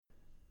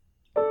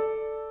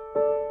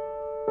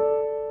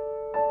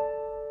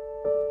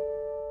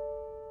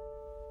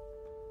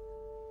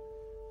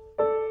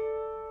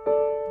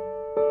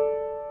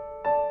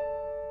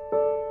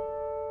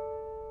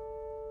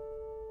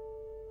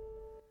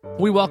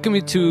we welcome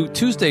you to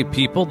Tuesday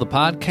People, the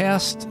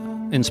podcast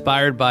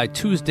inspired by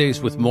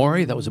Tuesdays with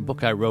Maury. That was a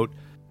book I wrote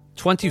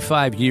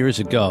 25 years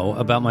ago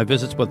about my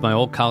visits with my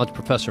old college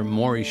professor,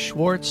 Maury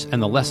Schwartz,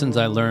 and the lessons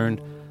I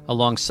learned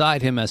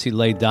alongside him as he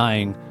lay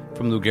dying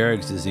from Lou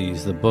Gehrig's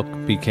disease. The book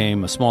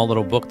became a small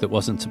little book that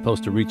wasn't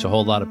supposed to reach a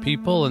whole lot of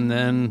people, and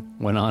then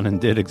went on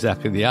and did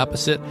exactly the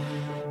opposite.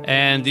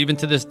 And even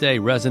to this day,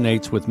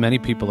 resonates with many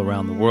people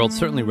around the world,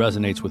 certainly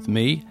resonates with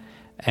me.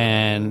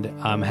 And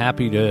I'm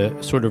happy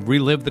to sort of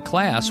relive the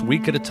class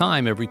week at a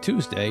time every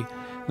Tuesday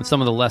and some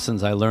of the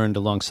lessons I learned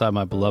alongside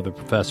my beloved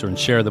professor and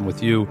share them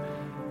with you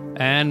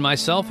and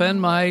myself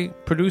and my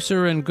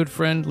producer and good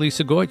friend,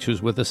 Lisa Goich,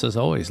 who's with us as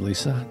always.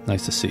 Lisa,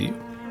 nice to see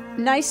you.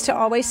 Nice to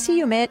always see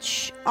you,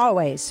 Mitch.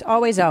 Always,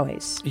 always,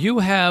 always. You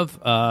have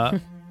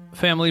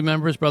family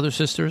members, brothers,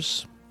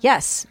 sisters?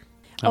 Yes.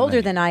 How older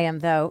many? than I am,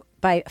 though.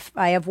 I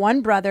have one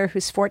brother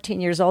who's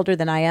 14 years older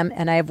than I am,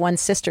 and I have one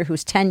sister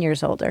who's 10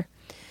 years older.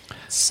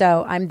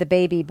 So I'm the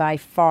baby by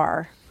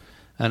far.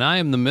 And I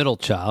am the middle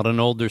child, an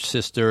older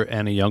sister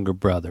and a younger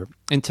brother.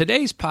 In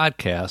today's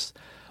podcast,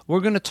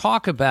 we're going to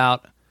talk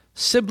about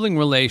sibling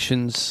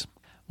relations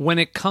when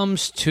it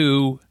comes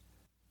to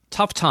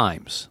tough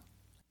times.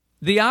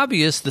 The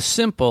obvious, the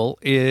simple,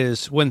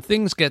 is when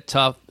things get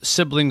tough,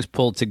 siblings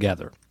pull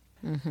together.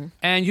 Mm-hmm.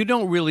 And you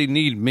don't really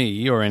need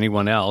me or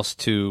anyone else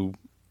to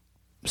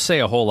say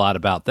a whole lot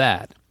about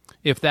that.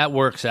 If that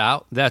works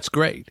out, that's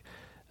great.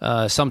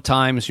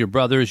 Sometimes your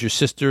brothers, your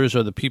sisters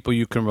are the people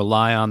you can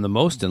rely on the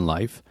most in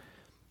life,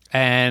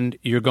 and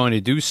you're going to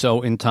do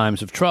so in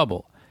times of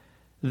trouble.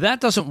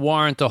 That doesn't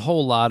warrant a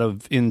whole lot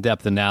of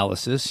in-depth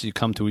analysis. You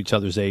come to each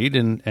other's aid,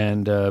 and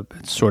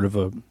it's sort of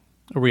a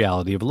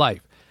reality of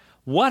life.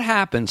 What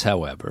happens,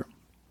 however,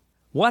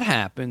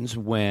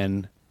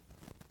 when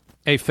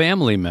a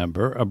family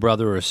member, a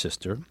brother or a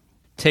sister,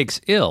 takes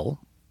ill,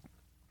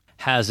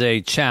 has a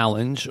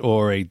challenge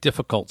or a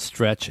difficult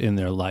stretch in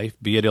their life,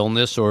 be it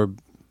illness or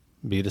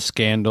be it a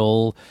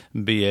scandal,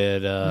 be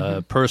it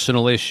a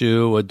personal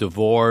issue, a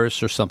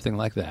divorce, or something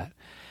like that.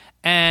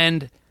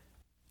 And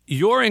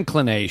your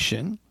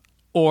inclination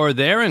or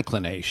their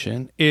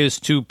inclination is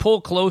to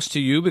pull close to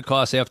you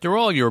because, after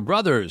all, you're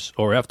brothers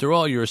or, after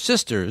all, you're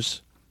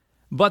sisters.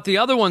 But the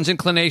other one's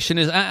inclination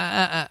is,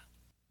 I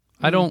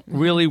don't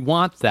really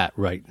want that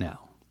right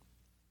now.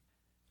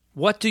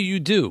 What do you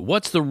do?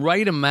 What's the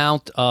right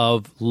amount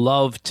of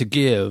love to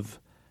give?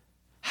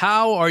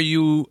 How are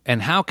you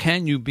and how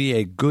can you be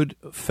a good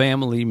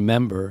family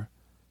member,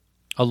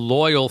 a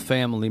loyal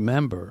family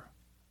member,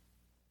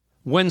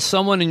 when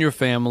someone in your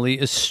family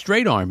is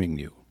straight-arming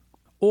you?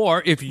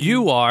 Or if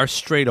you are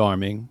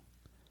straight-arming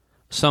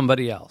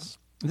somebody else?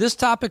 This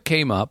topic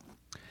came up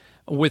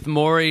with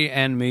Maury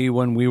and me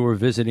when we were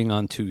visiting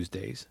on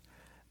Tuesdays.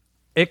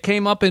 It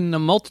came up in a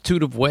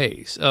multitude of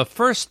ways.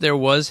 First, there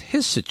was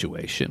his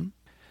situation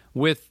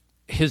with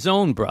his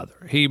own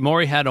brother.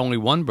 Maury had only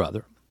one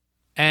brother,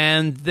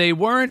 and they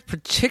weren't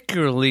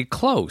particularly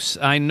close.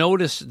 I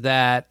noticed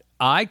that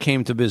I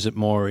came to visit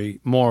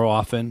Maury more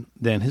often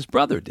than his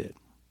brother did.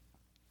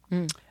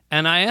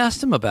 And I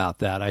asked him about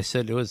that. I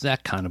said, was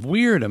that kind of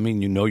weird? I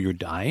mean, you're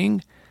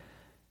dying.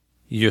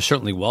 You're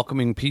certainly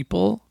welcoming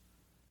people.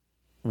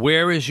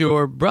 Where is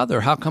your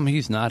brother? How come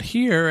he's not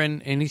here?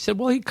 And he said,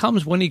 well, he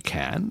comes when he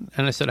can.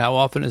 And I said, how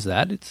often is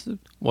that? It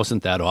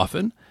wasn't that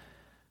often.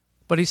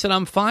 But he said,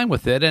 I'm fine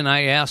with it. And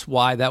I asked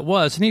why that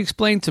was. And he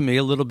explained to me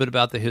a little bit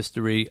about the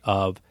history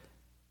of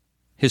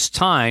his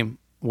time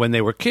when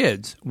they were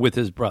kids with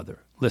his brother.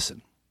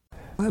 Listen.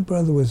 My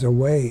brother was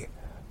away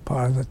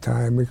part of the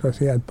time because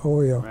he had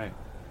polio. Right.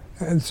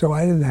 And so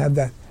I didn't have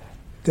that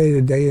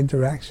day-to-day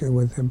interaction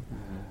with him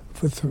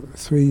for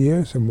 3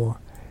 years or more.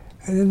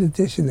 And in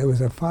addition, there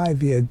was a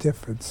 5-year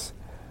difference.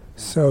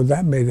 So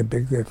that made a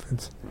big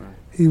difference. Right.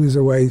 He was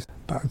away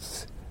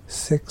about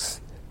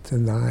 6 to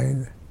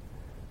 9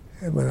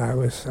 when I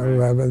was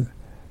 11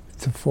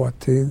 to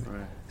 14.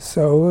 Right.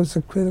 So it was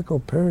a critical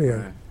period.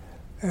 Right.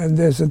 And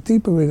there's a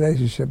deeper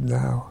relationship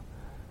now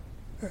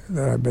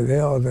that I've been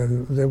ill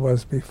than there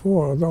was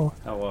before. Although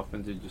How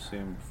often did you see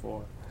him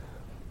before?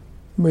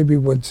 Maybe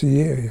once a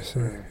year, you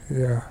say. Right.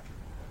 Yeah.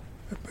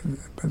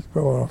 But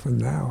more often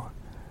now.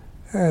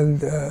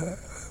 And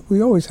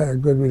we always had a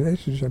good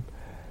relationship.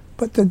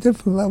 But the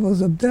different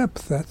levels of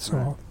depth, that's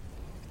all.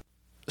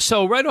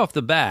 So right off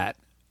the bat,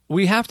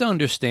 we have to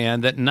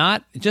understand that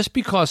not just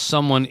because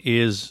someone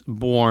is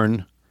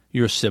born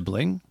your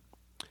sibling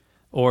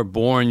or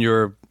born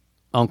your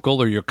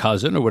uncle or your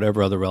cousin or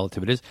whatever other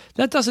relative it is,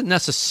 that doesn't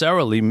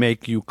necessarily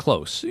make you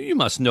close. You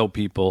must know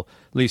people,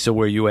 Lisa,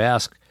 where you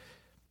ask,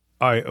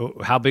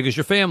 how big is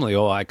your family?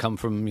 Oh, I come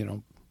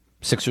from,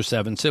 6 or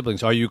 7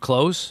 siblings. Are you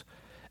close?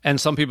 And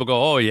some people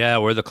go, oh, yeah,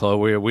 we're the close.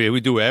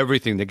 We do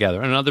everything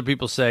together. And other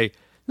people say,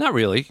 not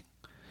really.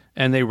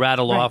 And they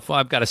rattle off,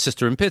 I've got a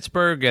sister in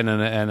Pittsburgh and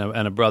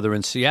a brother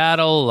in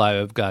Seattle.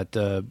 I've got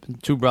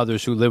 2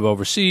 brothers who live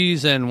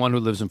overseas and one who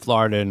lives in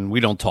Florida, and we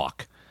don't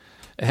talk.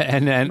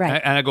 And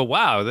I go,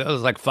 wow, that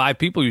was like 5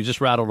 people you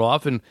just rattled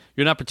off, and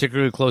you're not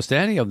particularly close to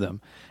any of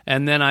them.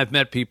 And then I've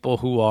met people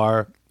who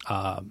are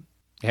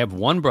have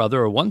one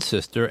brother or one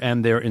sister,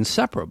 and they're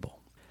inseparable.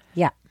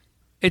 Yeah.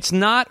 It's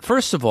not,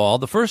 first of all,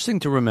 the first thing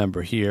to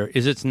remember here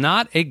is it's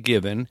not a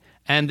given,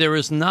 and there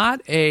is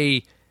not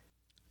a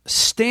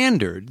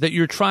standard that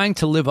you're trying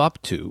to live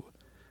up to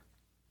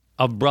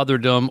of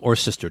brotherdom or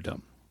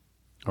sisterdom.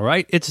 All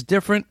right? It's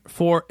different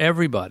for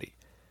everybody.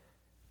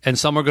 And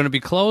some are going to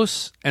be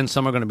close, and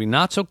some are going to be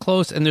not so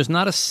close, and there's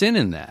not a sin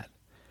in that.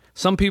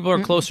 Some people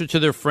are closer to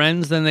their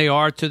friends than they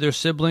are to their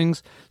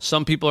siblings.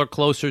 Some people are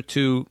closer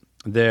to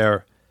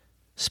their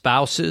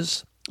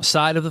spouse's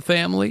side of the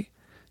family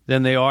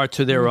than they are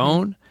to their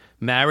own.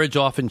 Marriage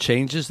often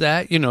changes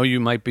that. You know, you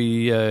might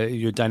be,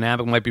 your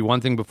dynamic might be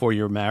one thing before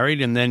you're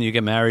married, and then you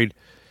get married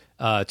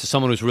to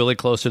someone who's really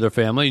close to their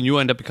family, and you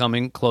end up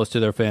becoming close to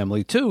their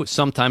family too.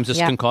 Sometimes this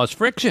can cause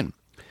friction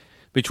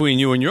between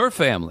you and your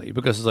family,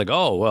 because it's like,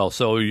 oh, well,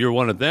 so you're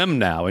one of them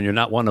now, and you're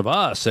not one of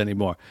us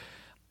anymore.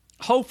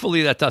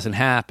 Hopefully that doesn't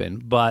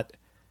happen, but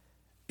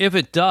if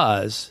it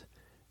does,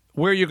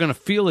 where you're going to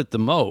feel it the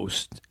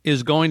most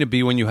is going to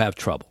be when you have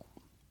trouble.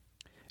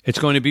 It's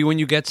going to be when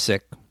you get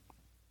sick.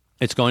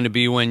 It's going to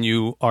be when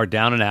you are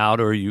down and out,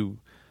 or you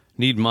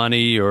need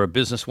money, or a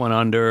business went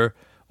under,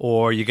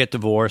 or you get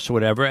divorced or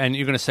whatever. And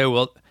you're going to say,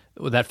 well,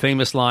 that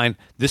famous line,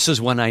 this is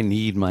when I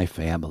need my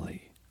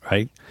family,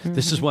 right?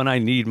 This is when I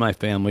need my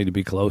family to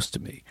be close to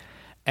me.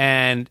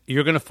 And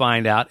you're going to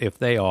find out if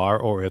they are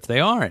or if they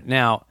aren't.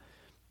 Now,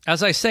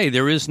 as I say,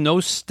 there is no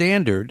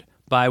standard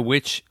by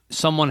which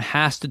someone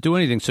has to do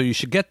anything. So you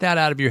should get that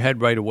out of your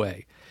head right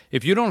away.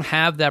 If you don't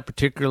have that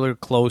particular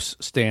close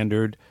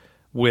standard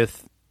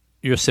with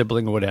your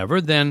sibling or whatever,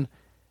 then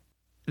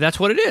that's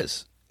what it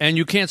is. And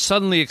you can't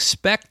suddenly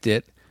expect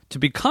it to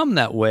become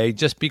that way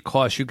just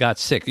because you got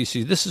sick. You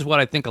see, this is what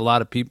I think a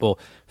lot of people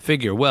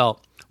figure.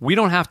 Well, we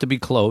don't have to be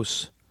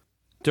close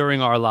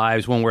during our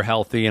lives when we're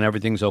healthy and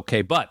everything's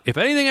okay. But if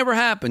anything ever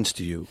happens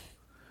to you,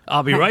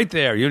 I'll be right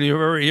there.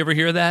 You ever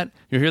hear that?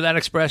 You hear that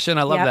expression?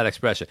 I love that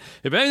expression.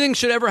 If anything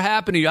should ever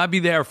happen to you, I'll be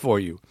there for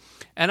you.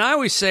 And I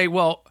always say,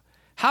 well,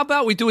 how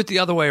about we do it the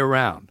other way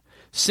around?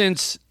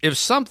 Since if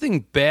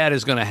something bad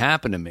is going to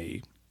happen to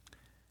me,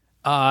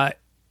 and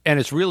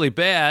it's really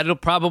bad, it'll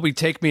probably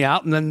take me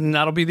out, and then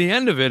that'll be the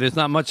end of it. It's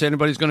not much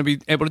anybody's going to be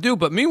able to do.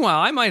 But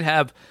meanwhile, I might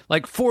have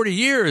like 40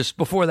 years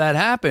before that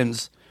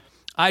happens.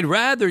 I'd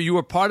rather you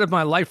were part of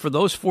my life for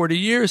those 40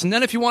 years, and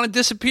then if you want to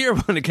disappear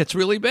when it gets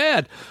really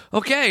bad,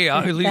 okay,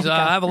 at least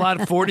I have a lot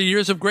of 40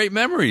 years of great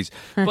memories.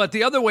 But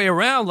the other way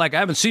around, like I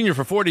haven't seen you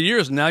for 40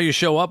 years, and now you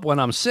show up when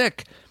I'm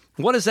sick.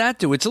 What does that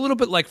do? It's a little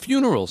bit like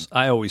funerals,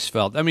 I always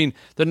felt. I mean,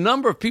 the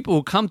number of people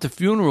who come to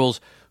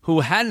funerals who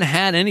hadn't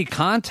had any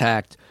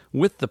contact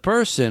with the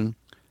person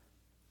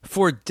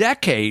for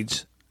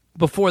decades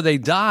before they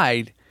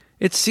died,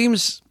 it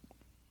seems,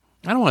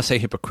 I don't want to say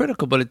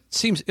hypocritical, but it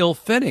seems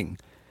ill-fitting.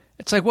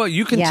 It's like, well,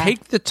 you can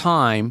take the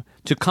time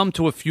to come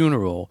to a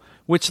funeral,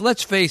 which,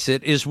 let's face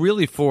it, is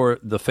really for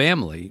the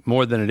family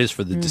more than it is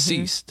for the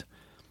deceased.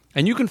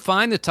 And you can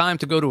find the time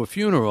to go to a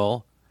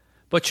funeral,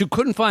 but you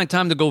couldn't find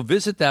time to go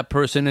visit that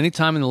person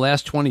anytime in the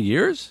last 20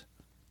 years?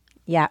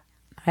 Yeah,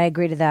 I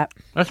agree to that.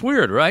 That's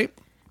weird, right?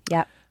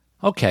 Yeah.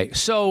 Okay,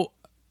 so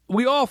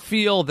we all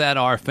feel that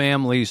our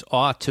families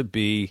ought to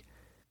be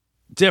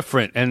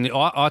different and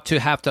ought to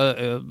have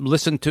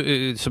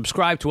to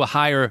subscribe to a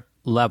higher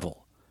level.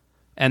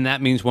 And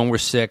that means when we're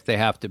sick, they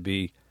have to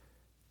be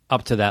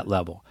up to that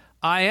level.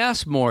 I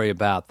asked Maury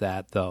about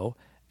that, though,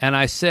 and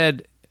I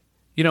said,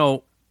 you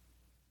know,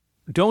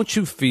 don't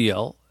you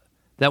feel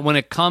that when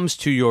it comes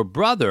to your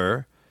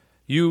brother,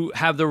 you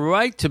have the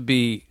right to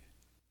be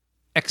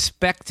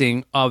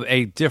expecting of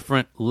a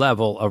different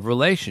level of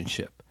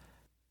relationship?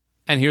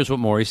 And here's what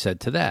Maury said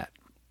to that.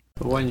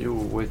 But when you're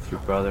with your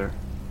brother,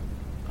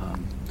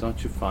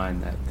 don't you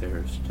find that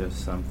there's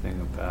just something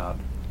about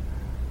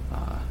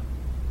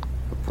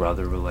a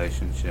brother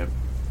relationship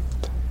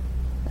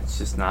that's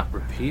just not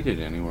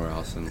repeated anywhere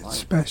else in life?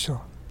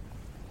 Special.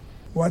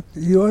 What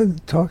you're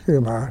talking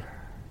about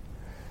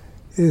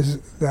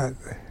is that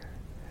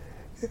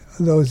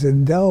those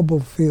indelible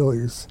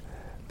feelings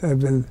that have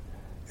been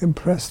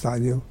impressed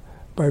on you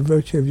by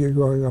virtue of you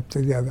growing up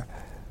together,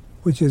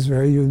 which is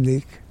very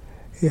unique.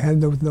 You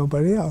had with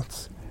nobody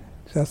else.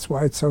 That's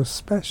why it's so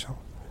special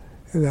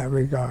in that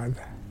regard.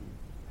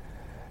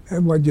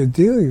 And what you're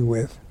dealing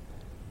with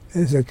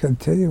is a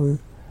continuing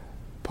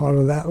part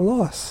of that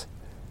loss.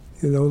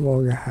 You no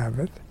longer have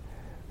it.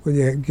 When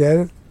you get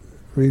it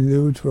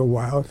renewed for a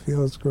while, it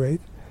feels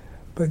great,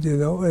 but you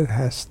know it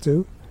has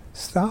to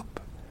stop.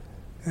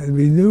 And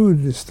renewed,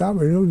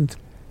 you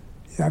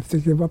have to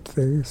give up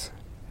things.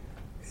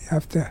 You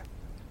have to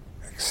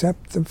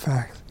accept the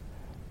fact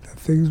that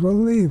things will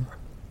leave.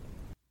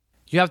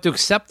 You have to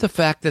accept the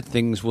fact that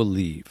things will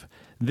leave.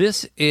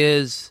 This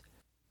is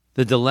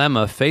the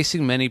dilemma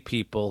facing many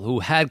people who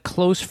had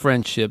close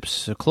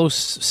friendships, close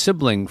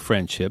sibling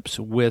friendships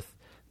with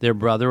their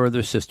brother or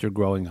their sister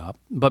growing up,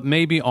 but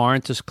maybe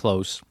aren't as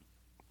close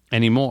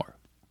anymore.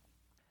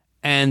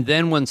 And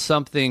then when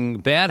something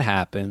bad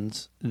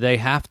happens, they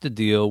have to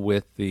deal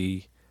with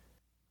the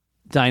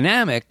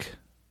dynamic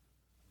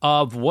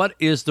of what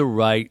is the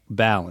right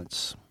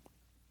balance.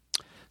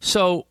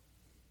 So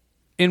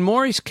in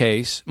Maury's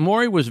case,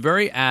 Maury was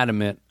very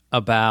adamant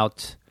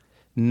about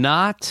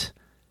not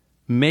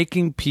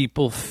making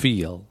people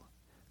feel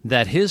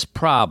that his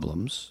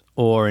problems,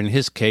 or in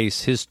his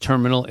case, his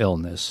terminal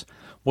illness,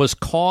 was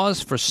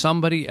cause for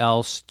somebody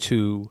else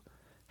to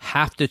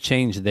have to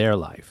change their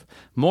life.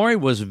 Maury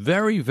was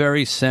very,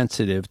 very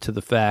sensitive to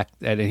the fact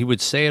that, and he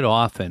would say it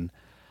often,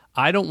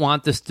 I don't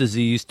want this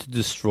disease to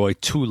destroy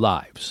 2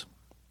 lives.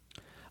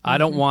 I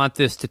don't want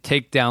this to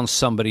take down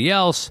somebody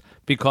else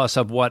because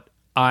of what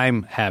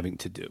I'm having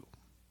to do.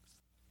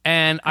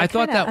 And I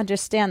thought that...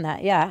 understand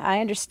that. Yeah, I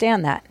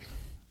understand that.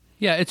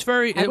 Yeah, it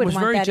was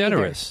very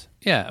generous.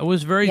 Yeah, it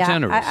was very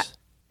generous.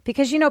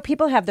 Because,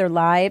 people have their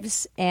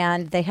lives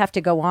and they have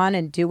to go on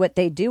and do what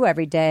they do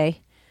every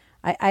day.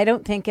 I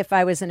don't think if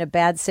I was in a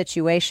bad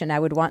situation, I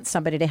would want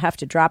somebody to have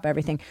to drop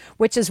everything,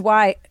 which is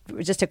why,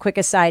 just a quick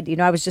aside,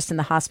 I was just in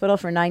the hospital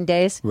for 9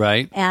 days.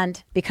 Right.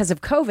 And because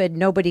of COVID,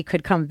 nobody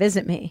could come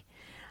visit me.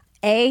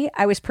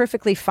 I was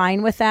perfectly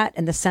fine with that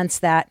in the sense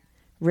that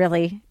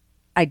really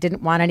I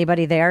didn't want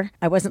anybody there.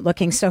 I wasn't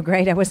looking so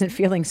great. I wasn't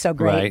feeling so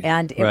great. Right.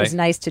 And it was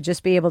nice to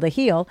just be able to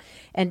heal.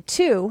 And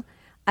 2,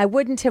 I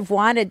wouldn't have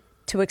wanted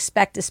to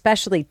expect,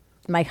 especially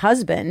my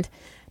husband,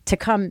 to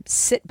come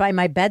sit by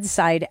my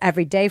bedside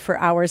every day for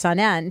hours on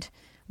end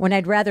when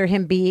I'd rather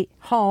him be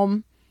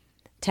home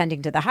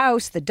tending to the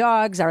house, the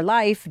dogs, our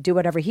life, do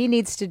whatever he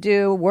needs to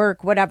do,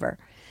 work, whatever.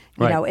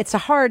 It's a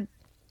hard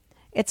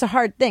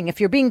thing. If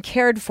you're being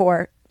cared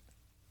for,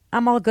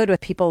 I'm all good with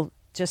people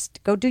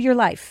just go do your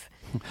life.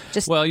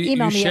 Just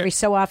email me every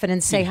so often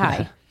and say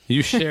hi.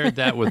 You shared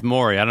that with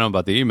Maury. I don't know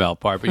about the email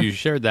part, but you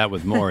shared that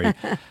with Maury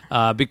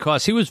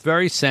because he was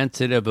very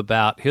sensitive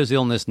about his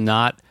illness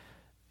not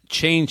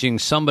changing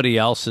somebody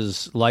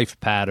else's life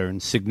pattern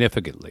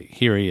significantly.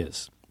 Here he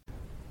is.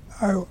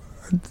 I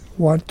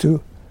want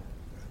to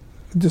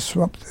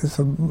disrupt as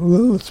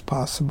little as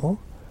possible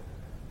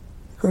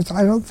because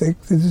I don't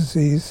think the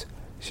disease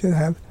should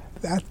have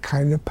that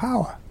kind of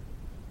power.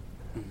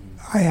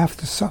 I have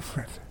to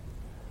suffer it,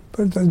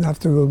 but it doesn't have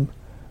to ruin.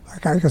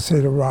 Like I can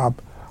say to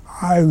Rob,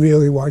 I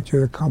really want you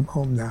to come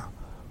home now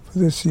for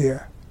this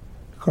year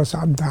because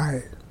I'm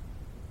dying.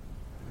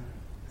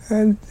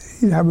 And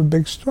he'd have a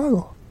big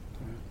struggle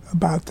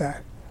about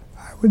that.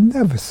 I would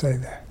never say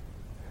that.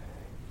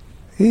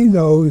 He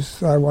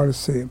knows I want to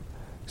see him.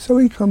 So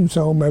he comes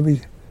home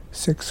every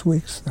 6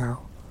 weeks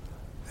now.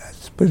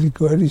 That's pretty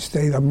good. He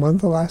stayed a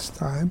month the last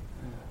time.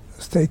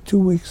 He'll stay 2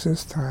 weeks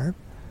this time.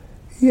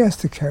 He has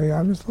to carry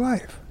on his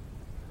life.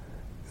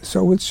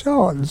 So with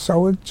Sean,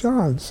 so with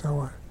John, so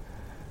on.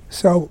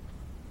 So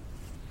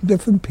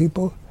different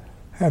people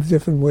have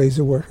different ways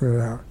of working it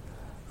out.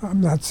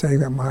 I'm not saying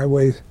that my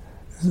way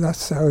is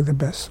necessarily the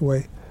best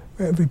way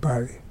for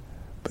everybody,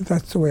 but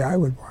that's the way I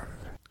would want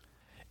it.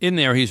 In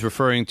there, he's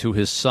referring to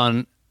his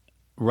son,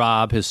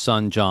 Rob, his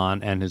son,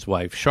 John, and his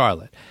wife,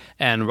 Charlotte.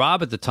 And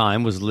Rob at the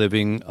time was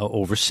living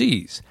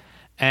overseas.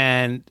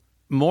 And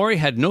Maury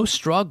had no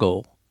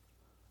struggle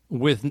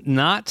with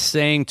not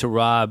saying to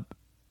Rob,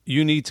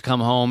 you need to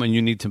come home and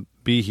you need to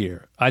be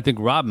here. I think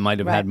Rob might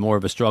have had more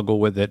of a struggle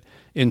with it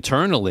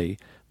internally,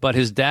 but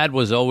his dad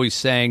was always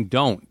saying,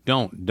 don't,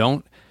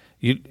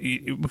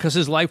 because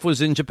his life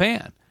was in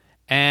Japan.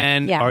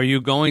 And are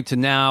you going to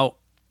now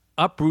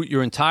uproot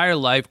your entire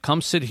life,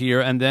 come sit here,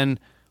 and then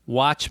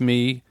watch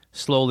me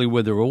slowly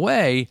wither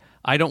away?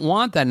 I don't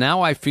want that.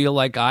 Now I feel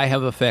like I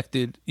have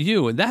affected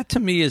you. And that to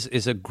me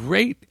is a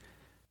great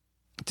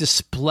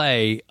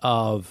display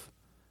of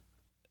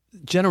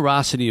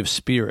generosity of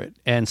spirit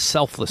and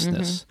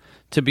selflessness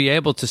to be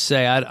able to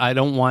say, I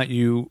don't want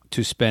you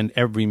to spend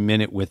every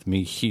minute with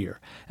me here.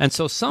 And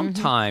so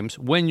sometimes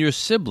when your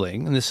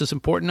sibling, and this is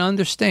important to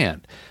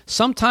understand,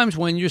 sometimes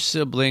when your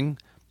sibling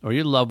or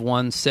your loved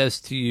one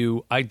says to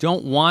you, I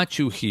don't want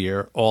you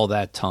here all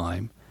that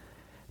time,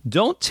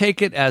 don't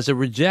take it as a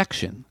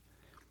rejection.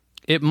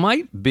 It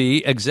might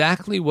be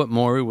exactly what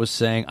Maury was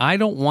saying. I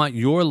don't want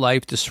your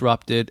life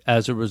disrupted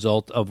as a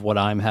result of what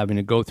I'm having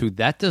to go through.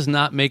 That does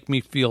not make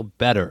me feel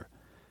better.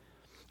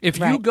 If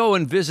you go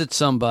and visit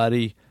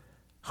somebody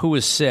who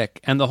is sick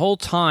and the whole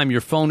time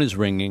your phone is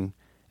ringing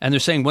and they're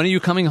saying, when are you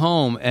coming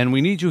home? And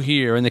we need you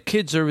here. And the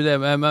kids are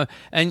there.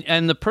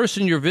 And the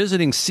person you're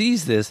visiting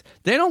sees this.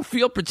 They don't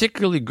feel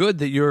particularly good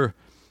that you're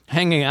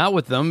hanging out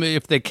with them.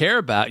 If they care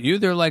about you,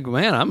 they're like,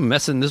 man, I'm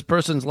messing this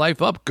person's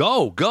life up.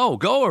 Go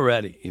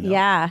already.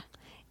 Yeah.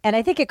 And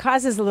I think it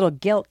causes a little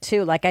guilt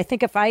too. Like I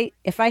think if I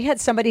had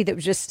somebody that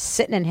was just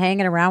sitting and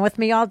hanging around with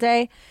me all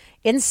day,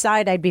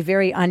 inside I'd be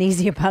very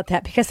uneasy about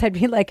that because I'd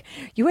be like,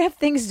 you have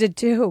things to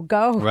do.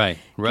 Go. Right.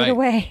 Get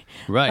away.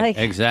 Right.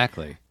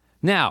 Exactly.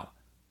 Now,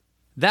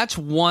 that's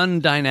one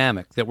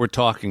dynamic that we're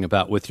talking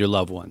about with your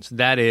loved ones.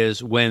 That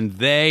is when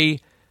they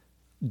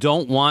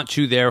don't want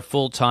you there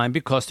full time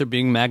because they're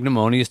being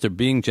magnanimous, they're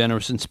being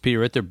generous in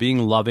spirit, they're being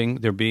loving,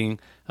 they're being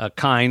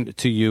kind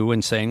to you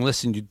and saying,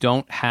 listen, you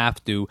don't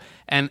have to.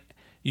 And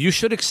you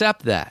should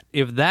accept that.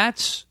 If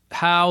that's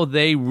how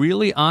they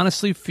really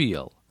honestly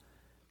feel,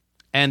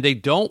 and they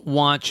don't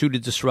want you to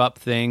disrupt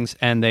things,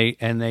 and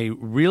they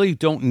really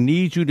don't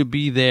need you to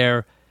be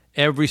there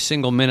every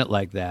single minute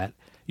like that,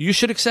 you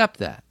should accept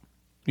that.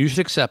 You should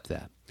accept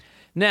that.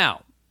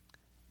 Now,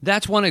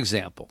 that's one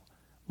example.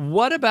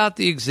 What about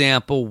the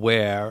example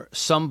where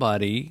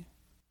somebody,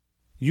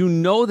 you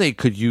know they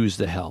could use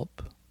the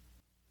help,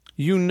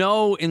 you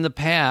know in the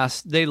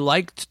past they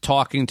liked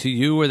talking to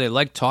you or they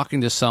liked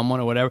talking to someone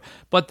or whatever,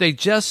 but they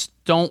just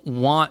don't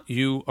want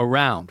you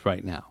around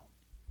right now?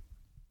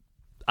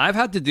 I've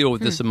had to deal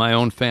with this in my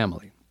own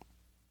family,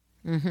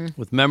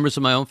 with members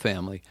of my own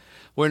family,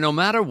 where no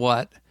matter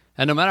what,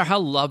 and no matter how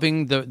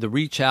loving the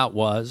reach out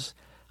was,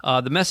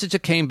 the message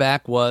that came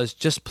back was,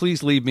 just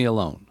please leave me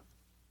alone.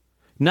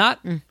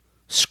 Not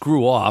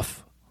screw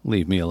off,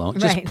 leave me alone.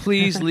 Right. Just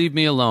please leave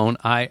me alone.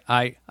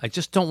 I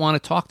just don't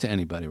want to talk to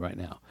anybody right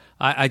now.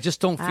 I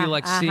just don't feel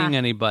like seeing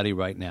anybody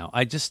right now.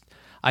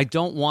 I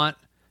don't want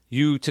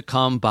you to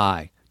come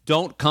by.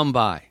 Don't come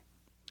by.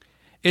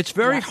 It's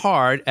very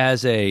hard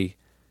as a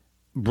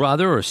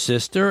brother or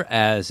sister,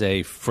 as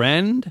a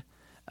friend,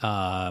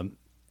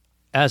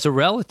 as a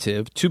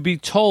relative, to be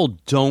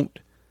told, don't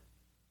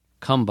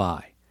come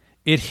by.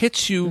 It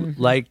hits you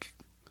like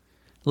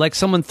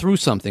someone threw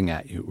something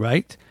at you,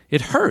 right?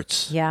 It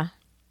hurts. Yeah.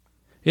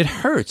 It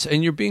hurts.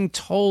 And you're being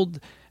told,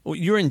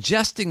 you're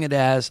ingesting it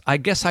as, I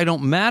guess I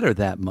don't matter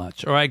that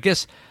much. Or I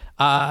guess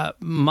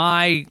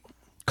my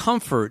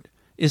comfort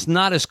is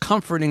not as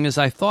comforting as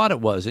I thought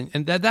it was.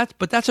 And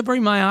but that's a very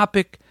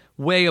myopic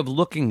way of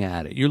looking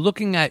at it. You're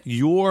looking at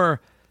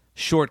your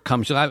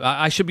shortcomings.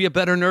 I should be a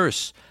better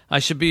nurse. I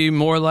should be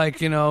more like,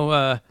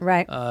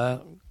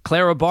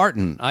 Clara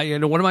Barton.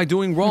 What am I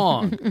doing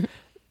wrong?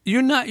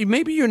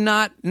 Maybe you're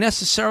not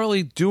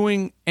necessarily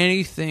doing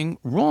anything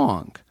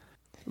wrong.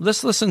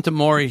 Let's listen to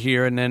Maury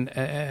here and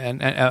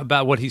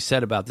about what he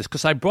said about this,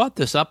 because I brought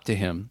this up to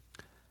him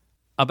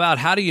about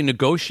how do you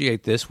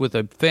negotiate this with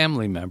a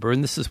family member,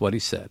 and this is what he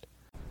said.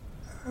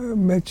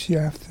 Mitch, you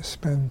have to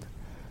spend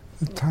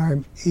the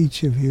time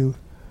each of you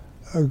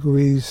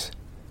agrees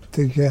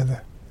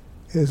together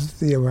is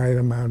the right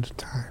amount of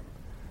time.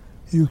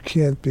 You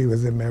can't be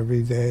with him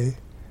every day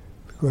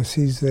because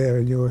he's there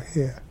and you're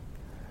here.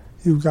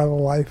 You've got a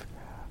life.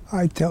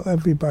 I tell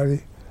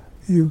everybody,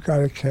 you've got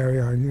to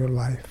carry on your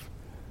life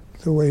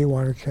the way you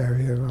want to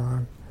carry it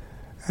on.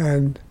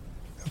 And,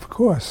 of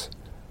course,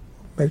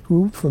 make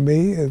room for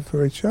me and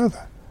for each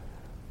other.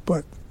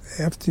 But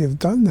after you've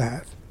done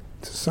that,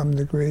 to some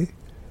degree,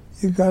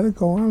 you've got to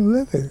go on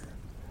living.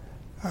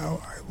 I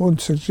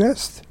won't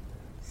suggest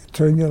you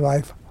turn your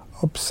life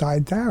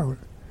upside down.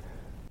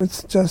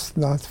 It's just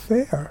not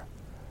fair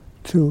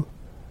to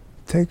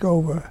take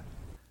over.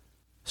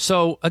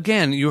 So,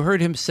 again, you heard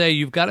him say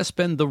you've got to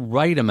spend the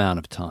right amount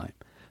of time.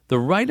 The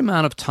right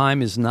amount of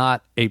time is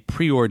not a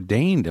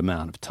preordained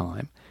amount of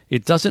time.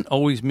 It doesn't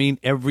always mean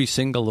every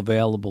single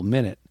available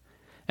minute.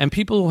 And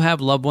people who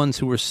have loved ones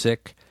who are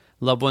sick,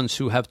 loved ones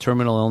who have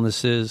terminal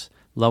illnesses,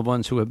 loved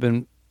ones who have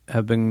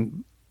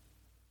been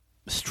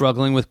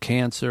struggling with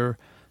cancer,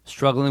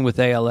 struggling with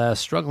ALS,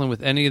 struggling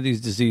with any of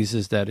these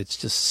diseases that it's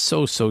just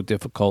so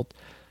difficult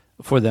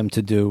for them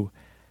to do.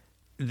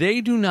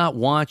 They do not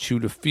want you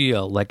to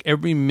feel like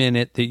every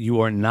minute that you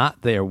are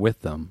not there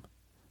with them,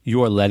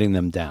 you are letting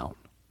them down.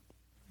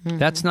 Mm-hmm.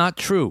 That's not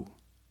true.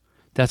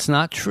 That's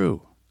not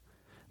true.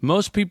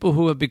 Most people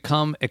who have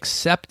become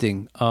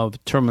accepting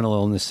of terminal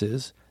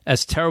illnesses,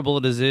 as terrible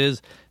it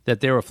is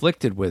that they're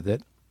afflicted with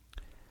it,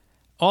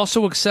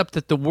 also accept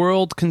that the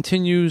world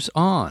continues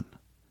on.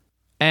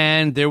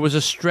 And there was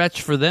a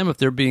stretch for them, if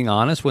they're being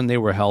honest, when they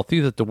were healthy,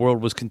 that the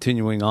world was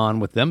continuing on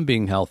with them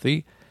being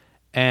healthy.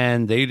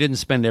 And they didn't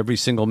spend every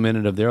single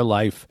minute of their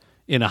life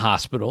in a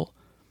hospital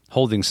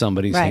holding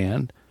somebody's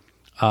hand.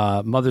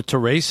 Mother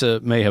Teresa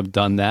may have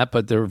done that,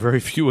 but there are very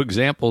few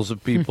examples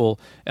of people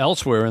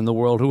elsewhere in the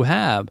world who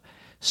have.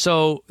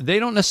 So they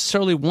don't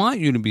necessarily want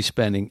you to be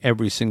spending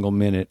every single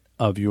minute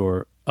of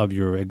your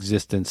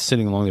existence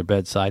sitting along their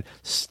bedside.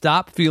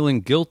 Stop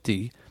feeling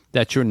guilty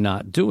that you're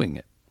not doing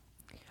it.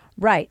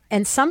 Right.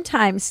 And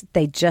sometimes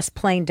they just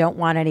plain don't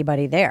want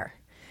anybody there.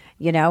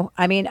 You know,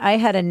 I mean, I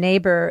had a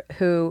neighbor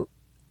who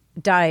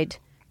died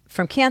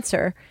from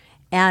cancer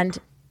and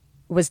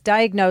was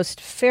diagnosed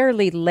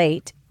fairly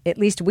late. At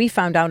least we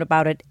found out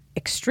about it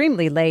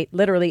extremely late,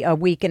 literally a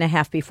week and a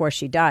half before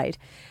she died.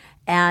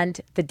 And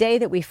the day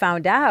that we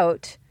found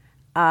out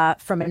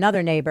from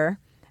another neighbor,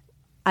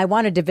 I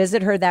wanted to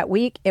visit her that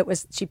week.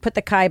 She put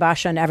the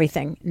kibosh on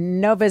everything.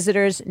 No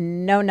visitors,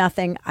 no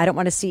nothing. I don't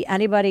want to see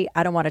anybody.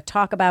 I don't want to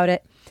talk about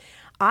it.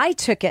 I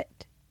took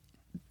it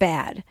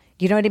bad.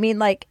 You know what I mean?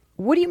 Like,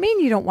 what do you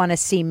mean you don't want to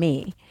see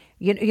me?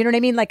 You know what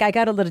I mean? Like, I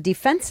got a little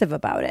defensive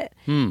about it.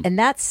 And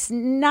that's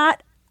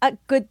not a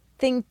good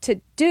thing to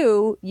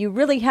do. You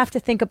really have to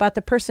think about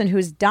the person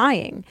who's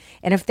dying.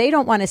 And if they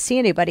don't want to see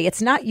anybody,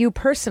 it's not you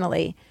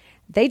personally.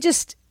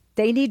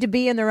 They need to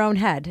be in their own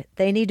head.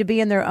 They need to be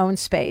in their own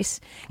space.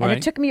 And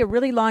it took me a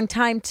really long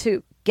time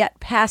to get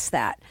past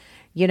that,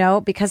 you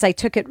know, because I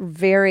took it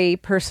very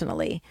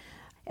personally.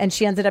 And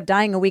she ended up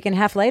dying a week and a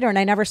half later, and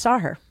I never saw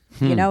her,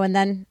 you know, and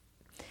then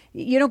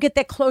You don't get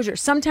that closure.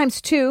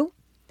 Sometimes, too,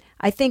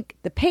 I think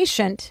the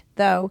patient,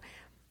 though,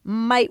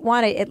 might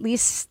want to at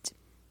least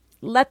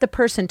let the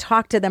person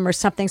talk to them or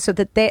something so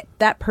that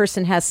that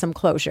person has some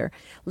closure.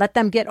 Let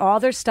them get all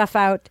their stuff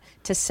out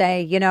to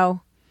say,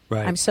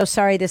 Right. I'm so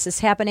sorry this is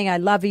happening. I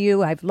love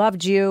you. I've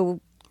loved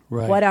you,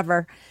 Right.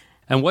 whatever.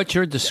 And what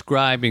you're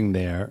describing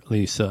there,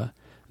 Lisa,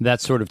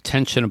 that sort of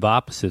tension of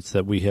opposites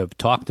that we have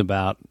talked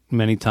about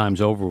many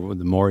times over,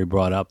 when Maury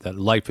brought up that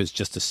life is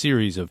just a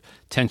series of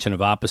tension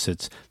of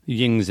opposites,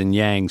 yings and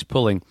yangs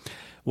pulling.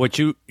 What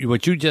you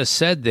just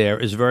said there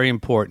is very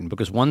important,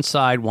 because one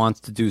side wants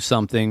to do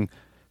something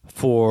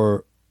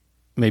for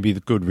maybe the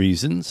good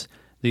reasons.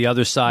 The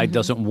other side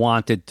doesn't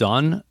want it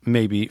done,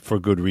 maybe for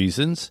good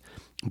reasons.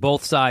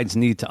 Both sides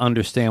need to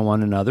understand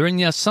one another. And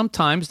yes,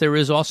 sometimes there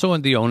is also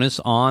the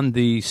onus on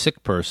the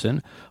sick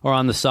person or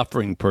on the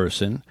suffering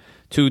person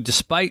to,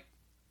 despite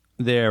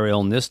their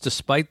illness,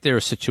 despite their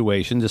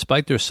situation,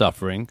 despite their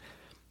suffering,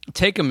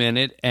 take a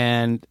minute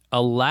and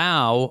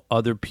allow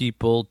other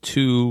people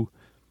to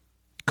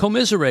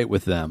commiserate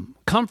with them,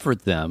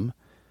 comfort them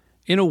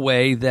in a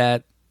way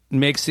that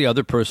makes the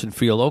other person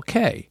feel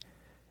okay.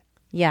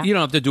 Yeah. You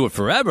don't have to do it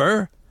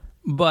forever,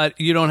 but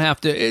you don't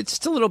have to.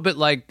 It's a little bit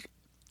like,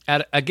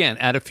 at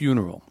a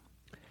funeral.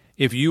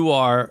 If you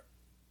are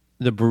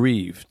the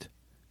bereaved,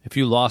 if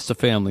you lost a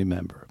family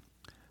member,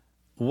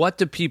 what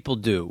do people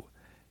do?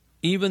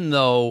 Even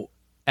though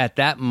at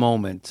that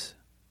moment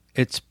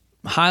it's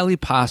highly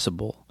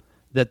possible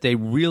that they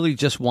really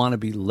just want to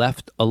be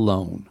left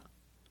alone.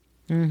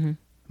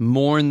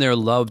 Mourn their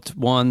loved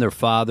one, their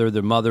father,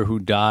 their mother who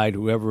died,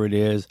 whoever it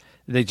is.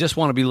 They just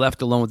want to be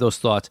left alone with those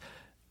thoughts.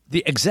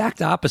 The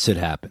exact opposite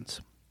happens.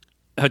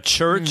 A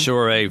church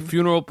or a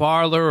funeral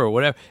parlor or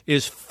whatever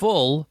is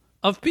full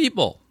of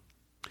people.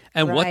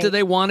 And what do Right.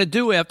 they want to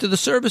do after the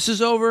service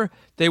is over?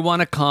 They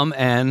want to come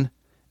and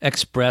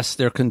express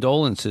their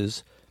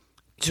condolences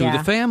to Yeah.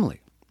 the family.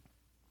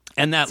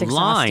 And that It's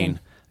exhausting. line,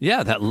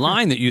 that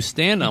line that you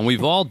stand on,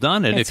 we've all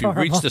done it. It's If you've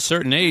reached horrible. a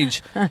certain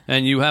age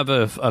and you have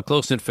a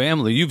close-knit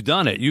family, you've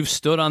done it. You've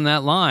stood on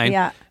that line.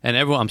 Yeah. And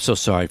everyone, I'm so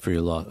sorry for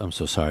your loss. I'm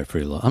so sorry for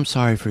your loss. I'm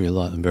sorry for your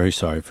loss. I'm very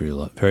sorry for your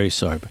loss. Very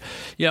sorry.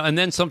 Yeah, and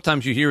then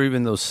sometimes you hear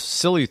even those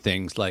silly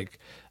things like,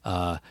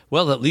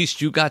 well, at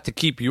least you got to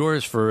keep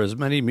yours for as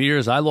many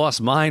years. I lost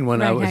mine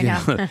when I was,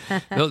 Right,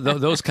 I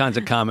those kinds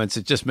of comments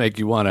that just make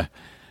you want to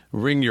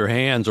wring your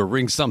hands or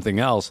wring something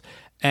else.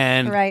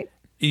 And Right.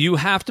 you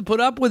have to put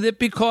up with it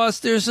because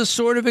there's a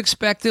sort of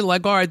expected,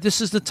 like, all right,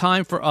 this is the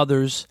time for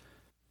others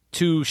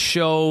to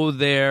show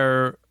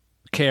their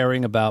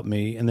caring about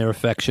me and their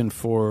affection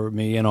for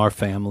me and our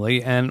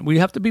family, and we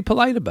have to be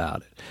polite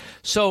about it.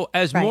 So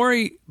as Right.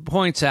 Maury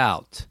points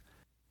out,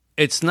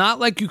 it's not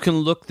like you can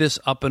look this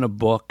up in a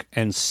book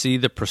and see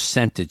the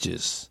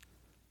percentages.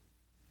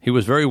 He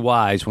was very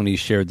wise when he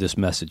shared this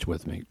message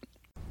with me.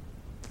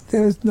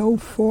 There's no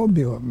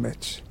formula,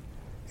 Mitch.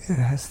 It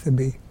has to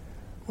be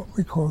what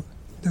we call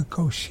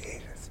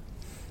negotiated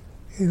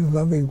in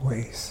loving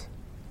ways.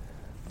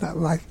 Not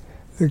like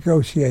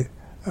negotiate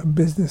a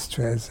business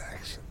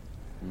transaction,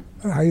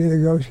 but how you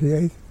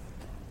negotiate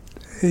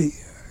a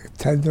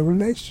tender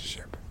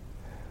relationship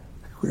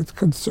with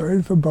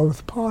concern for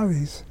both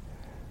parties,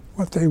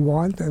 what they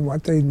want and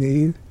what they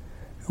need,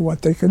 and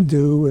what they can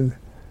do and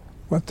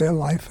what their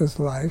life is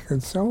like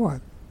and so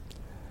on.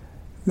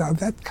 Now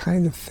that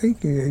kind of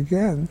thinking,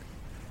 again,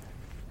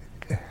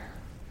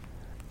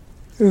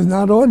 is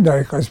not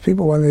ordinary, because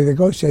people, when they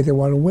negotiate, they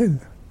want to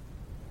win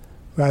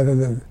rather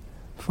than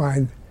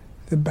find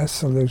the best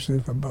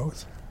solution for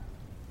both.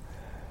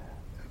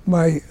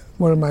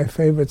 One of my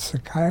favorite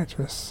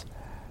psychiatrists,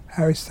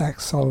 Harry Stack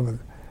Sullivan,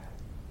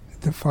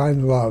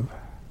 defined love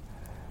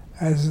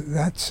as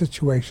that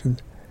situation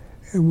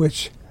in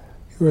which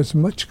you're as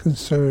much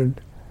concerned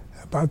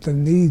about the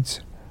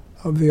needs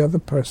of the other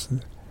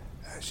person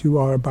as you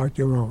are about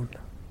your own.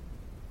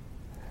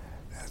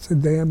 That's a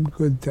damn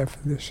good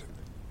definition.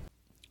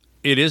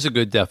 It is a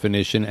good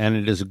definition, and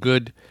it is a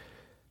good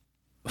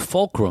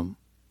fulcrum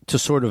to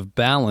sort of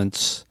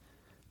balance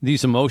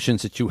these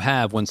emotions that you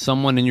have when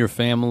someone in your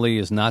family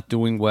is not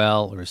doing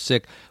well or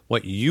sick,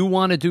 what you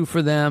want to do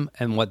for them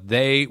and what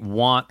they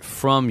want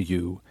from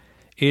you.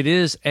 It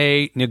is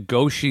a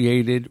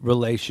negotiated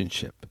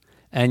relationship,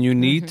 and you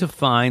need to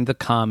find the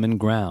common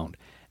ground.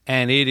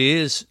 And it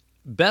is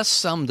best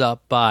summed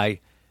up by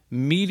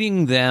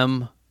meeting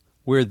them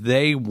where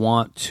they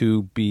want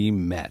to be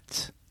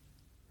met.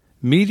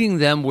 Meeting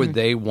them where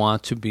they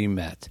want to be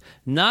met.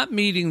 Not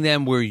meeting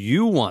them where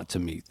you want to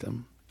meet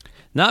them.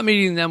 Not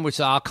meeting them which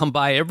I'll come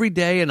by every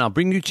day and I'll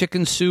bring you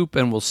chicken soup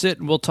and we'll sit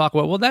and we'll talk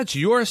about, well, that's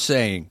your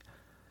saying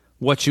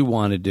what you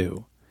want to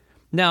do.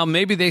 Now,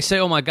 maybe they say,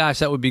 oh my gosh,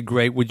 that would be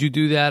great. Would you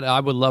do that? I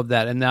would love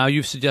that. And now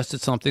you've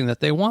suggested something that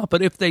they want.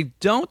 But if they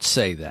don't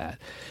say that,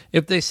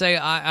 if they say,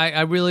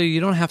 I really, you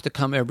don't have to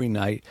come every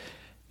night,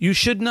 you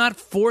should not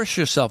force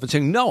yourself and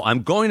saying, no,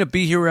 I'm going to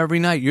be here every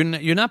night.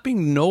 You're not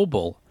being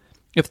noble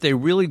if they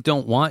really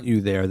don't want you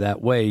there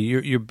that way.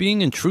 You're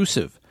being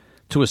intrusive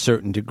to a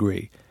certain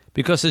degree.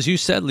 Because as you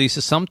said,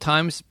 Lisa,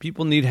 sometimes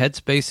people need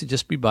headspace to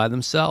just be by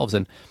themselves.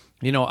 And,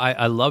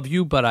 I love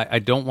you, but I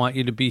don't want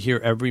you to be here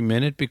every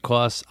minute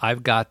because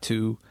I've got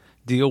to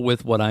deal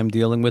with what I'm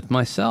dealing with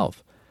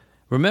myself.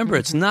 Remember,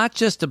 it's not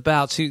just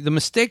about, the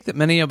mistake that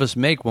many of us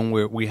make when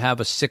we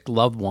have a sick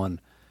loved one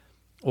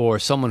or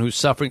someone who's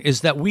suffering is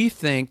that we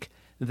think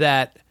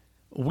that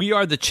we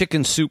are the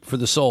chicken soup for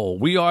the soul.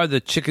 We are the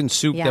chicken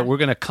soup that we're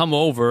going to come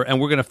over and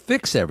we're going to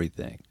fix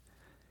everything.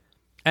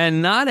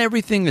 And not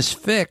everything is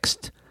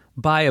fixed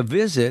by a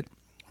visit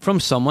from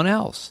someone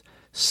else.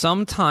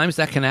 Sometimes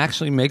that can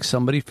actually make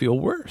somebody feel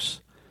worse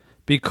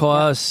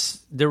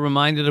because they're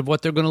reminded of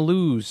what they're going to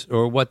lose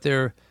or what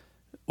they're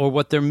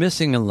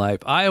missing in life.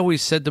 I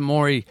always said to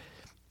Maury,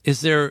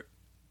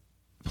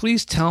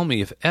 please tell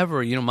me if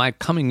ever, my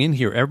coming in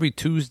here every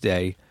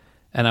Tuesday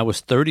and I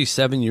was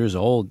 37 years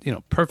old,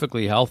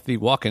 perfectly healthy,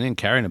 walking in,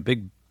 carrying a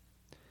big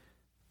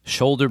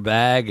shoulder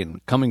bag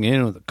and coming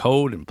in with a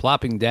coat and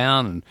plopping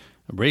down and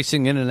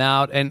racing in and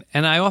out. And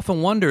I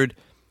often wondered,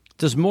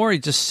 does Maury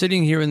just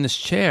sitting here in this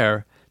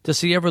chair, does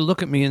he ever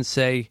look at me and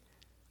say,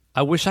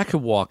 I wish I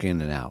could walk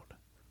in and out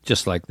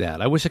just like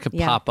that. I wish I could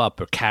pop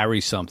up or carry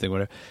something,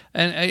 whatever.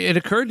 And it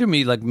occurred to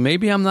me, like,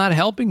 maybe I'm not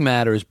helping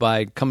matters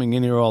by coming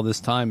in here all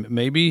this time.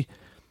 Maybe,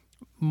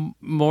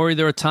 Maury,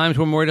 there are times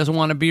when Maury doesn't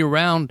want to be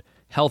around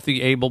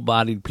healthy,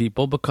 able-bodied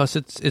people because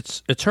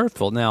it's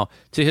hurtful. Now,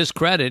 to his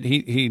credit,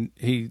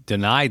 he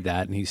denied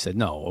that, and he said,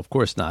 no, of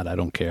course not. I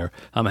don't care.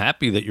 I'm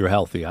happy that you're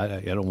healthy.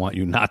 I don't want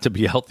you not to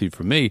be healthy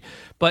for me.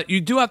 But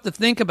you do have to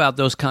think about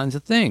those kinds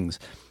of things.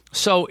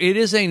 So it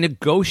is a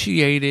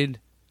negotiated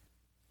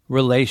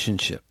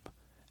relationship,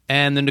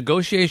 and the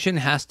negotiation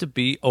has to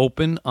be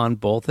open on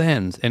both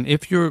ends. And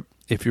if your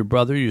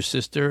brother, your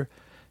sister,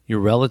 your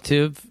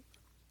relative,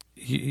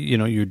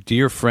 your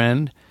dear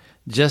friend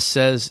just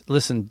says,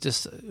 listen,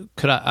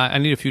 I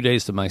need a few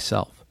days to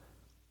myself.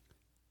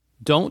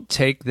 Don't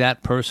take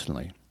that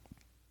personally.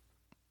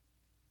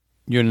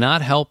 You're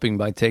not helping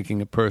by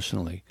taking it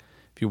personally.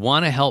 If you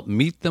want to help,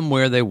 meet them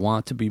where they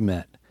want to be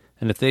met.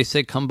 And if they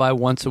say come by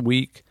once a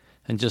week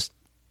and just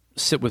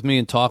sit with me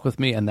and talk with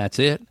me and that's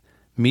it,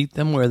 meet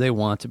them where they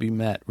want to be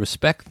met.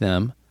 Respect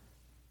them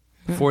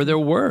for their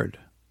word.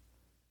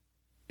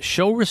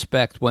 Show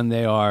respect when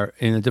they are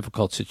in a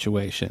difficult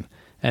situation.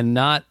 And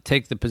not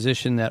take the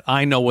position that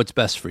I know what's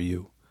best for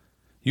you.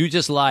 You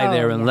just lie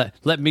there and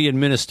let me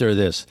administer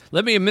this.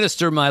 Let me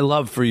administer my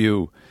love for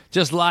you.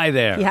 Just lie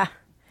there. Yeah.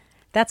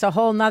 That's a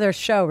whole nother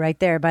show right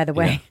there, by the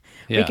way.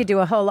 Yeah. We could do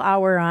a whole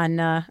hour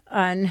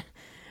on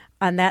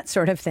that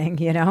sort of thing,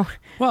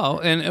 Well,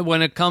 and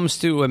when it comes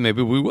to, and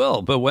maybe we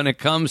will, but when it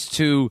comes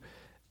to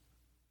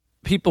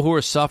people who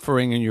are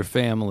suffering in your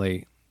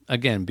family,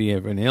 again, be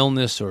it an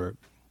illness or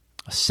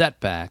a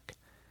setback,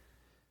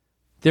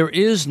 there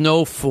is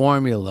no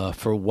formula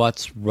for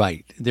what's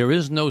right. There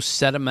is no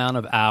set amount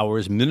of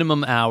hours,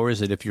 minimum hours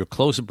that if you're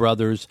close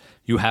brothers,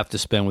 you have to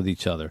spend with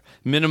each other.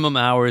 Minimum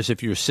hours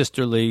if you're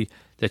sisterly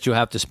that you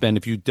have to spend.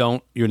 If you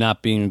don't, you're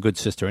not being a good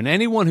sister. And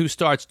anyone who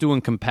starts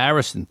doing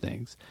comparison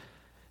things,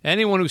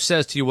 anyone who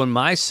says to you, when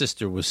my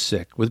sister was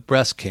sick with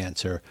breast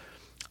cancer,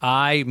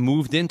 I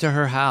moved into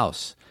her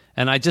house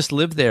and I just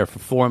lived there for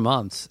 4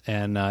 months.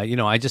 And,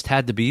 I just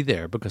had to be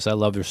there because I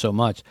loved her so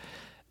much.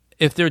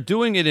 If they're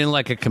doing it in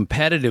like a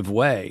competitive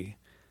way,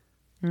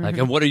 like,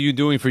 and what are you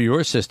doing for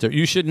your sister?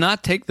 You should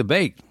not take the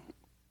bait.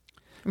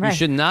 Right. You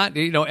should not,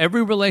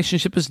 every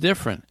relationship is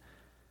different.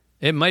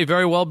 It might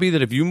very well be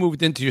that if you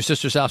moved into your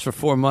sister's house for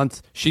 4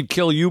 months, she'd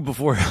kill you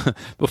before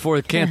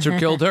cancer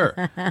killed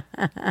her.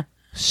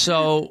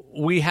 So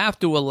we have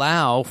to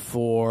allow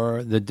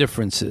for the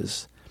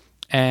differences.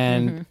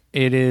 And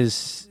it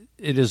is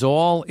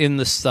all in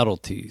the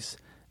subtleties,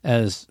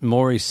 as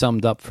Maury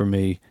summed up for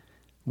me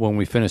when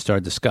we finished our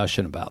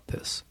discussion about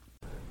this.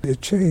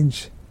 It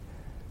changed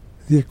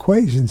the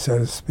equation, so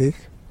to speak,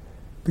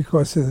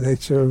 because of the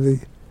nature of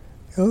the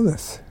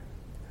illness.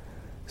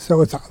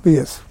 So it's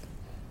obvious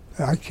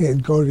that I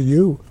can't go to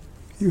you.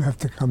 You have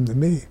to come to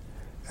me.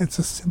 That's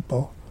a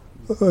simple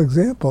little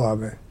example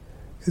of it.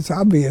 It's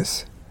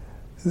obvious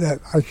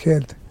that I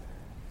can't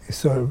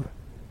sort of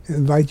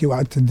invite you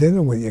out to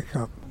dinner when you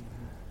come.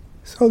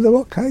 So there are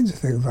all kinds of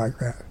things like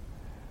that.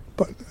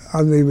 But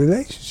on the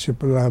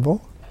relationship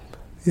level,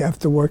 you have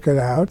to work it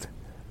out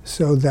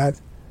so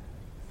that,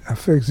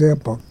 for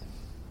example,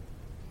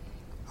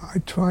 I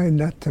try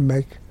not to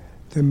make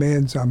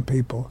demands on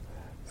people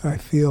that I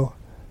feel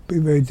be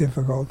very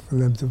difficult for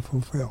them to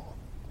fulfill.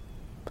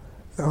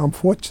 Now, I'm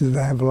fortunate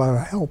I have a lot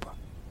of help,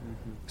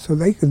 so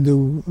they can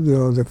do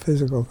the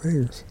physical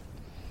things.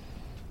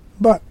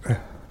 But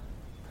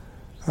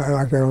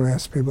I don't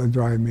ask people to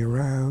drive me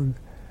around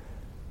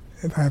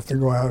if I have to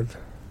go out.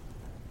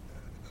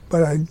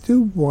 But I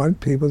do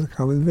want people to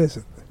come and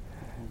visit.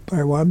 But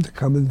I want them to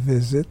come and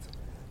visit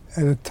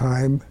at a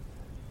time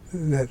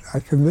that I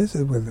can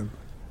visit with them.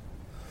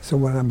 So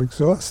when I'm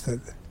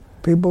exhausted,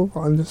 people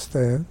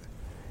understand,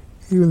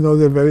 even though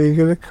they're very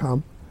eager to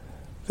come,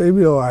 they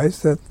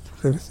realize that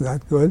if it's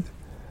not good,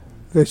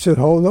 they should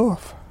hold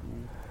off.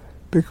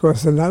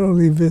 Because they're not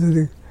only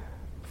visiting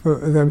for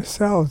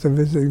themselves, they're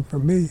visiting for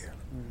me,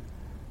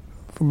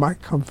 for my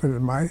comfort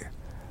and my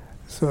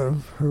sort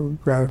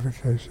of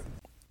gratification.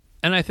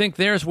 And I think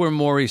there's where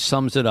Morrie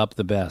sums it up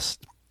the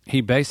best.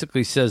 He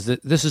basically says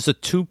that this is a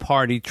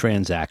two-party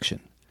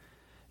transaction.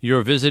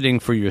 You're visiting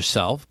for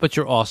yourself, but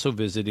you're also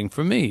visiting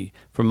for me,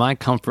 for my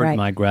comfort and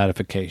my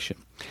gratification.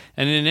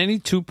 And in any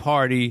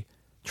two-party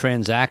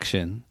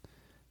transaction,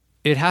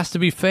 it has to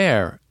be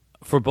fair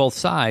for both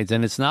sides,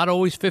 and it's not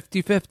always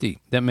 50-50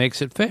 that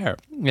makes it fair.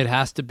 It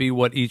has to be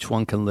what each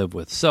one can live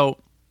with. So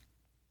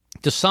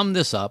to sum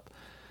this up,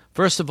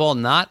 first of all,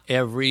 not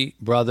every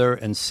brother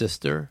and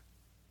sister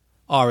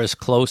are as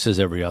close as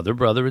every other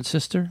brother and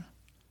sister.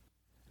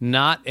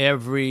 Not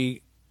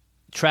every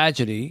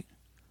tragedy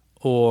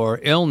or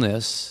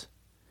illness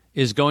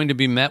is going to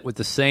be met with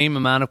the same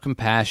amount of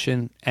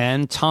compassion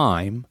and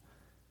time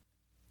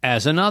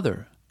as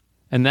another.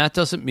 And that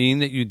doesn't mean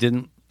that you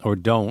didn't or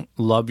don't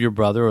love your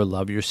brother or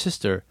love your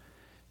sister.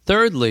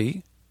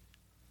 Thirdly,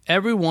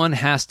 everyone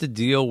has to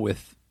deal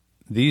with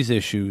these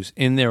issues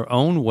in their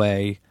own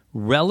way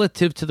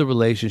relative to the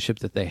relationship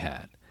that they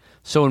had.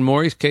 So in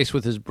Morrie's case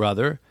with his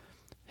brother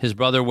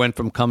went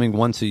from coming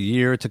once a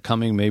year to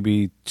coming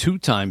maybe 2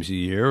 times a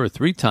year or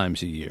 3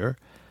 times a year.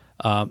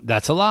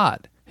 That's a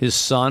lot. His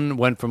son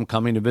went from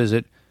coming to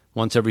visit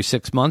once every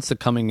 6 months to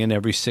coming in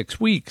every 6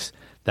 weeks.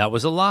 That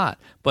was a lot,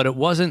 but it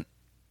wasn't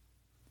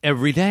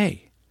every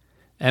day.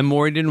 And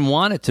Morrie didn't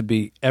want it to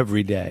be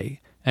every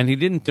day, and he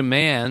didn't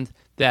demand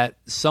that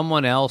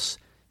someone else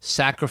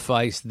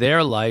sacrifice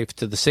their life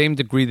to the same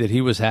degree that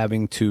he was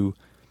having to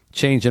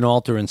change and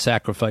alter and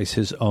sacrifice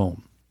his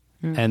own.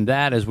 And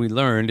that, as we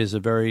learned, is a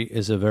very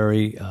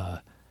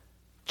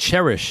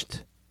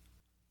cherished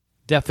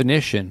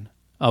definition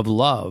of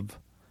love.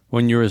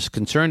 When you're as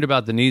concerned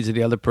about the needs of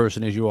the other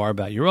person as you are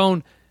about your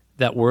own,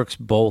 that works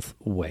both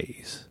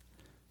ways.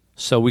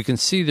 So we can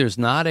see there's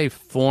not a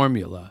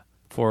formula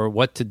for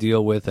what to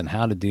deal with and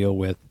how to deal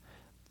with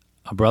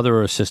a brother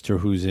or a sister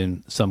who's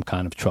in some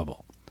kind of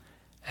trouble.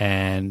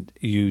 And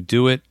you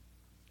do it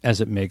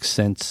as it makes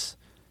sense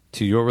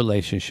to your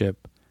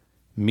relationship,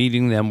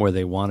 meeting them where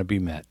they want to be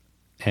met.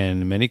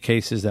 And in many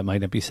cases, that might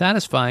not be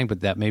satisfying,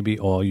 but that may be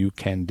all you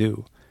can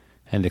do,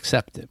 and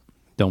accept it.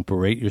 Don't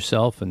berate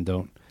yourself and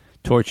don't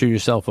torture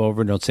yourself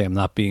over. Don't say, I'm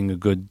not being a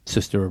good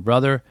sister or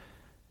brother.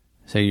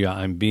 Say, yeah,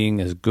 I'm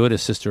being as good a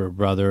sister or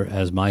brother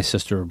as my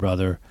sister or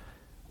brother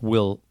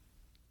will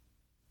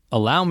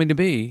allow me to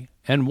be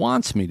and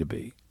wants me to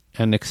be,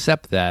 and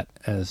accept that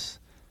as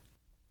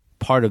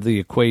part of the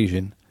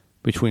equation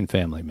between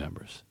family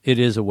members. It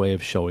is a way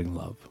of showing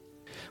love.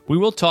 We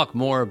will talk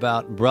more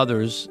about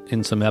brothers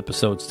in some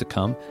episodes to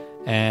come,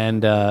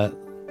 and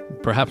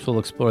perhaps we'll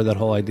explore that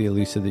whole idea,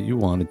 Lisa, that you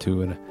wanted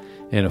to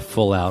in a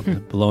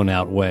full-out,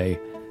 blown-out way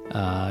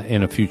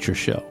in a future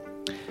show.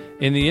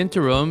 In the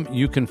interim,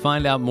 you can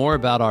find out more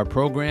about our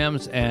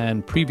programs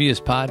and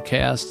previous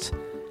podcasts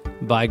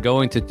by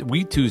going to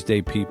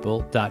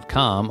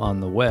WeTuesdayPeople.com on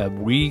the web,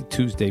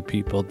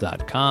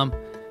 WeTuesdayPeople.com.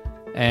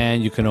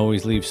 And you can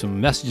always leave some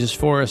messages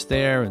for us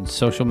there and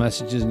social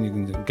messages, and you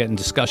can get in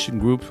discussion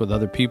groups with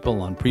other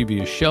people on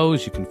previous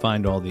shows. You can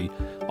find all the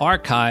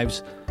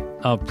archives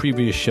of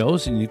previous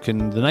shows, and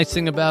the nice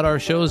thing about our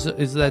shows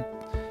is that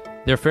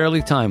they're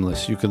fairly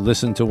timeless. You could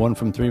listen to one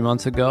from 3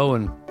 months ago,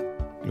 and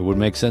it would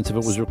make sense if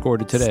it was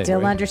recorded today. Still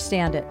right?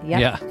 understand it.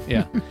 Yep.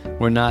 Yeah.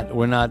 We're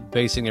not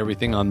basing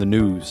everything on the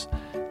news.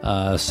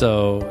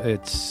 So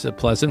it's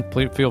pleasant.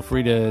 Please feel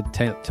free to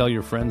tell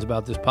your friends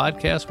about this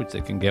podcast, which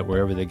they can get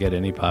wherever they get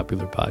any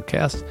popular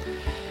podcasts.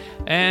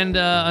 And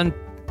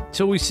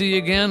until we see you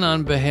again,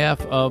 on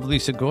behalf of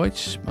Lisa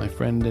Goich, my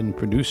friend and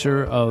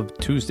producer of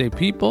Tuesday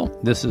People,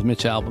 this is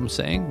Mitch Albom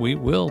saying we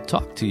will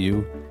talk to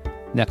you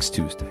next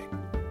Tuesday.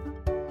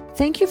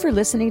 Thank you for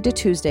listening to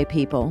Tuesday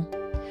People.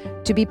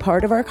 To be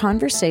part of our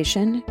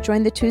conversation,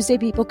 join the Tuesday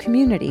People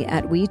community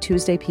at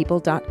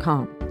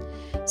WeTuesdayPeople.com.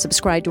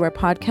 Subscribe to our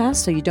podcast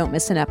so you don't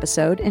miss an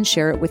episode, and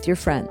share it with your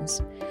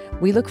friends.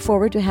 We look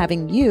forward to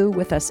having you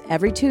with us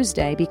every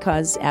Tuesday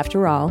because,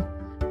 after all,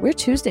 we're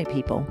Tuesday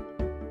people.